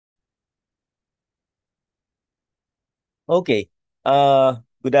Okay.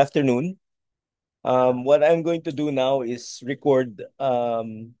 Good afternoon. What I'm going to do now is record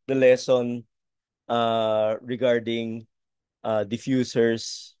the lesson regarding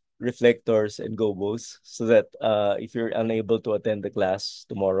diffusers, reflectors, and gobos, so that if you're unable to attend the class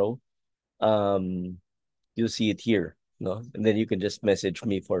tomorrow, um, you'll see it here, no? And then you can just message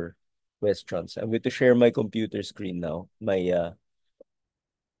me for questions. I'm going to share my computer screen now, my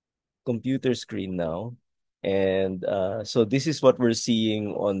computer screen now, and so this is what we're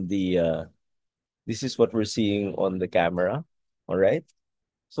seeing on the camera. All right.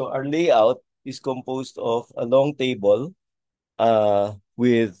 So our layout is composed of a long table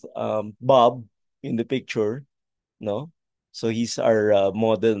with Bob in the picture. No. So he's our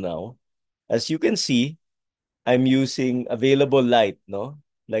model now. As you can see, I'm using available light. No.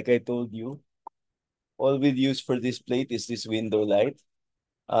 Like I told you, all we use for this plate is this window light.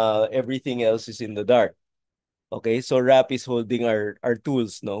 Everything else is in the dark. Okay, so Rap is holding our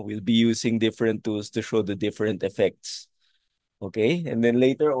tools. No, we'll be using different tools to show the different effects. Okay, and then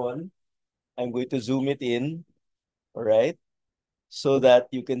later on, I'm going to zoom it in, all right, so that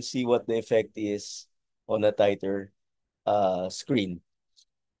you can see what the effect is on a tighter screen.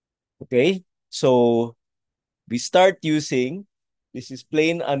 Okay, so we start using, this is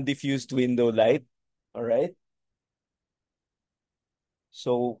plain undiffused window light, all right?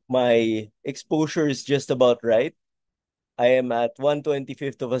 So my exposure is just about right. I am at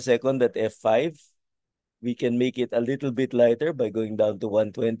 1/25th of a second at f5. We can make it a little bit lighter by going down to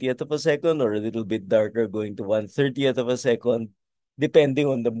 1/20th of a second, or a little bit darker going to 1/30th of a second, depending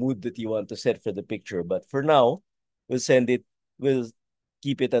on the mood that you want to set for the picture. But for now, we'll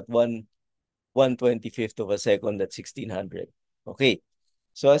keep it at 1/25th of a second at 1600. Okay.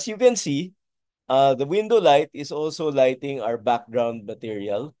 So as you can see, the window light is also lighting our background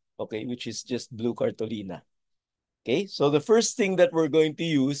material, okay, which is just blue cartolina. Okay, so the first thing that we're going to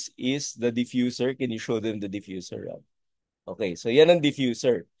use is the diffuser. Can you show them the diffuser, Rob? Okay, so yan ang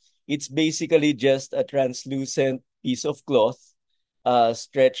diffuser. It's basically just a translucent piece of cloth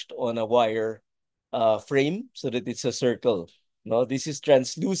stretched on a wire frame so that it's a circle. No, this is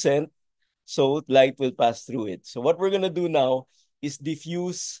translucent, so light will pass through it. So what we're gonna do now is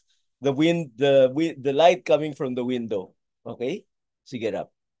diffuse the light coming from the window. Okay, sige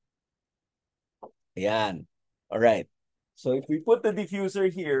up. Ayan. All right. So if we put the diffuser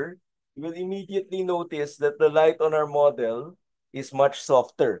here, you will immediately notice that the light on our model is much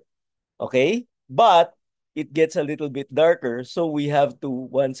softer. Okay? But it gets a little bit darker, so we have to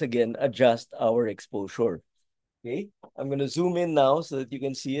once again adjust our exposure. Okay? I'm going to zoom in now so that you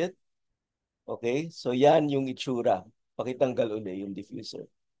can see it. Okay? So yan yung itsura. Pakitanggal uli yung diffuser.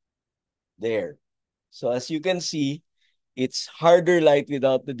 There. So as you can see, it's harder light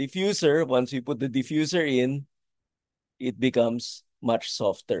without the diffuser. Once we put the diffuser in, it becomes much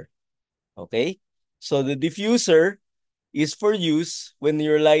softer. Okay? So the diffuser is for use when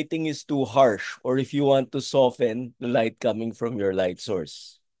your lighting is too harsh or if you want to soften the light coming from your light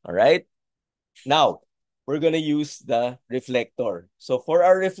source. All right? Now, we're going to use the reflector. So for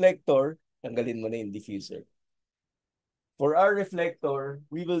our reflector, tanggalin mo na yung diffuser. For our reflector,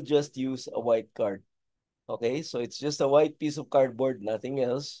 we will just use a white card. Okay? So it's just a white piece of cardboard, nothing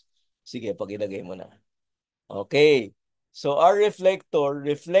else. Sige, pag-ilagay mo na. Okay. So our reflector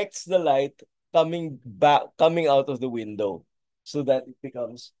reflects the light coming out of the window so that it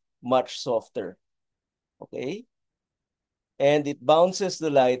becomes much softer. Okay? And it bounces the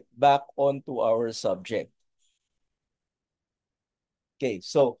light back onto our subject. Okay,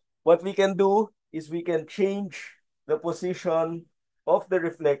 so what we can do is we can change the position of the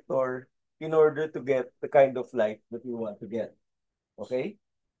reflector in order to get the kind of light that we want to get. Okay?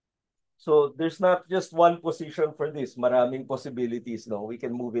 So there's not just one position for this. Maraming possibilities, no? We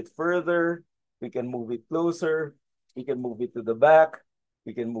can move it further. We can move it closer. We can move it to the back.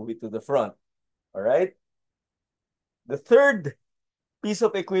 We can move it to the front. All right? The third piece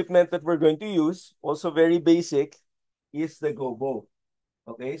of equipment that we're going to use, also very basic, is the gobo.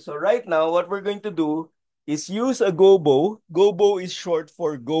 Okay, so right now, what we're going to do is use a gobo. Gobo is short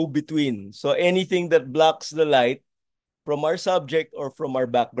for go between. So anything that blocks the light from our subject or from our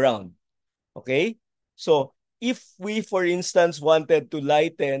background. Okay? So if we, for instance, wanted to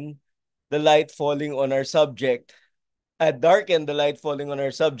lighten the light falling on our subject, darken the light falling on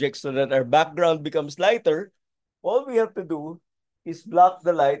our subject so that our background becomes lighter, all we have to do is block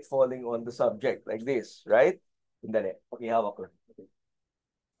the light falling on the subject like this, right? Dali. Okay, hawak ko.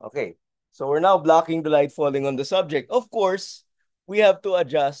 Okay. So we're now blocking the light falling on the subject. Of course, we have to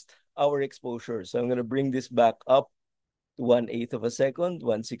adjust our exposure. So I'm going to bring this back up to 1/8 of a second,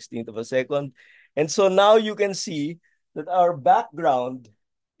 1/16 of a second. And so now you can see that our background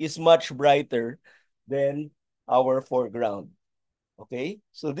is much brighter than our foreground. Okay,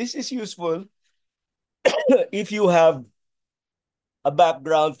 so this is useful if you have a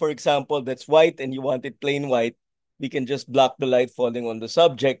background, for example, that's white and you want it plain white. We can just block the light falling on the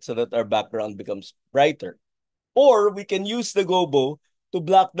subject so that our background becomes brighter. Or we can use the gobo to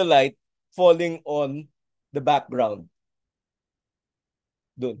block the light falling on the background.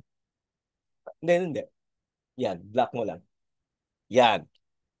 Doon. Hindi. Yan, block mo lang. Yan.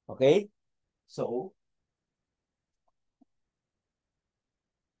 Okay? So,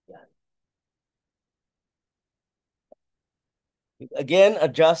 yan. Again,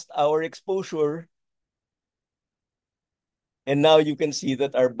 adjust our exposure. And now you can see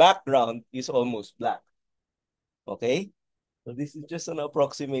that our background is almost black. Okay? So this is just an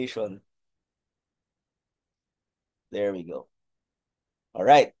approximation. There we go. All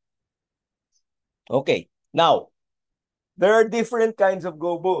right. Okay. Now, there are different kinds of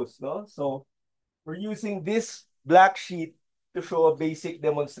gobos, no? So we're using this black sheet to show a basic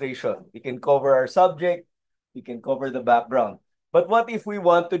demonstration. We can cover our subject, we can cover the background. But what if we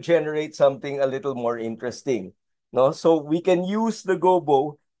want to generate something a little more interesting? No? So we can use the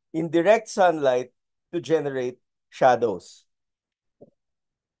gobo in direct sunlight to generate shadows.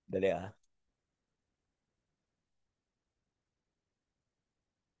 Dali ah.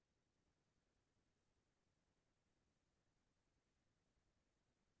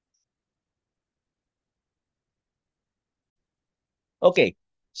 Okay,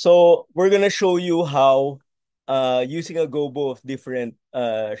 so we're gonna show you how using a gobo of different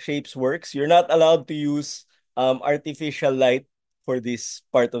shapes works. You're not allowed to use artificial light for this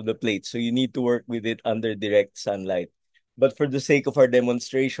part of the plate, so you need to work with it under direct sunlight. But for the sake of our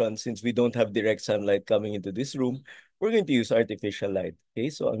demonstration, since we don't have direct sunlight coming into this room, we're going to use artificial light. Okay,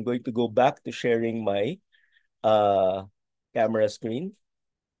 so I'm going to go back to sharing my uh, camera screen.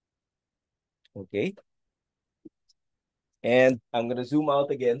 Okay. And I'm going to zoom out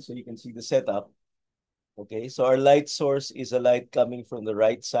again so you can see the setup. Okay, so our light source is a light coming from the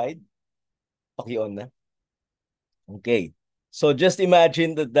right side. Okay, on na. Okay. So just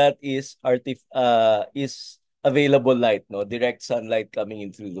imagine that that is available light, no? Direct sunlight coming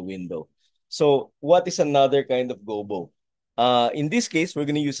in through the window. So what is another kind of gobo? In this case, we're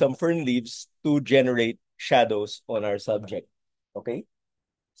going to use some fern leaves to generate shadows on our subject. Okay?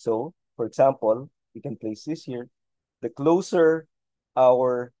 So, for example, we can place this here. The closer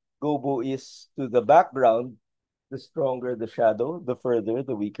our gobo is to the background, the stronger the shadow, the further,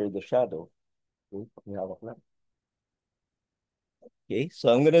 the weaker the shadow. Okay, okay, so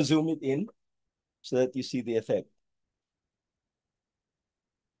I'm gonna zoom it in so that you see the effect.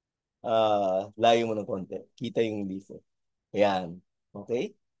 Layo mo ng konti. Kita yung leaf. Ayan.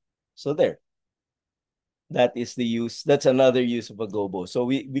 Okay? So there. That is the use. That's another use of a gobo. So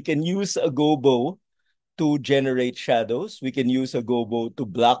we can use a gobo to generate shadows. We can use a gobo to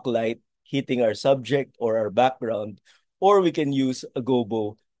block light hitting our subject or our background, or we can use a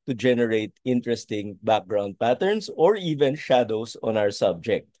gobo to generate interesting background patterns or even shadows on our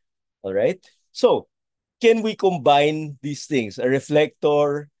subject. All right. So can we combine these things? A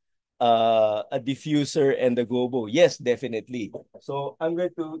reflector, a diffuser, and a gobo? Yes, definitely. So I'm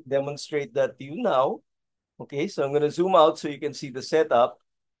going to demonstrate that to you now. Okay, so I'm going to zoom out so you can see the setup.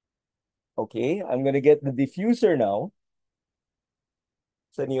 Okay, I'm going to get the diffuser now.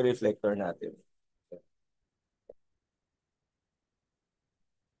 Sa new reflector natin.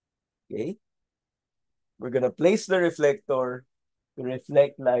 Okay. We're going to place the reflector to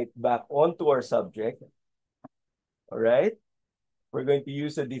reflect light back onto our subject. All right. We're going to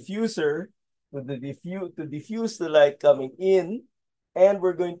use a diffuser to diffuse the light coming in. And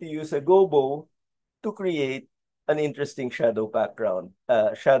we're going to use a gobo to create an interesting shadow background,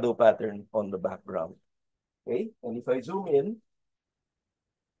 shadow pattern on the background. Okay. And if I zoom in,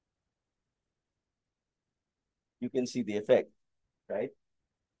 you can see the effect, right?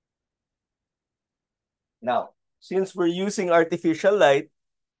 Now, since we're using artificial light,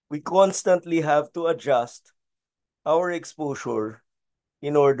 we constantly have to adjust our exposure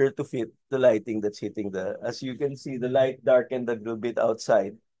in order to fit the lighting that's hitting as you can see, the light darkened a little bit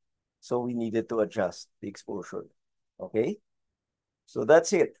outside. So we needed to adjust the exposure. Okay? So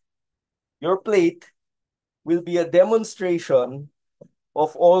that's it. Your plate will be a demonstration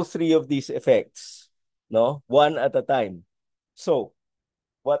of all three of these effects, no? One at a time. So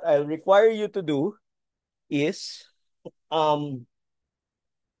what I'll require you to do is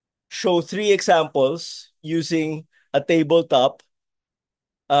show three examples using a tabletop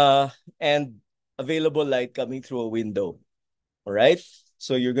and available light coming through a window. All right.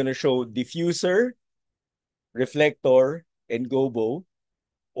 So you're going to show diffuser, reflector, and gobo,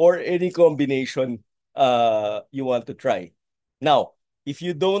 or any combination you want to try. Now, if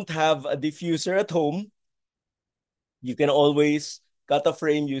you don't have a diffuser at home, you can always cut a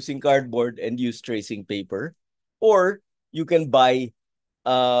frame using cardboard and use tracing paper, or you can buy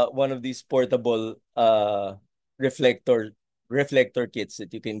one of these portable reflector kits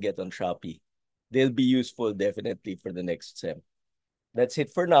that you can get on Shopee. They'll be useful definitely for the next sem. That's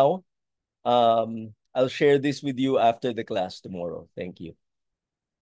it for now. I'll share this with you after the class tomorrow. Thank you.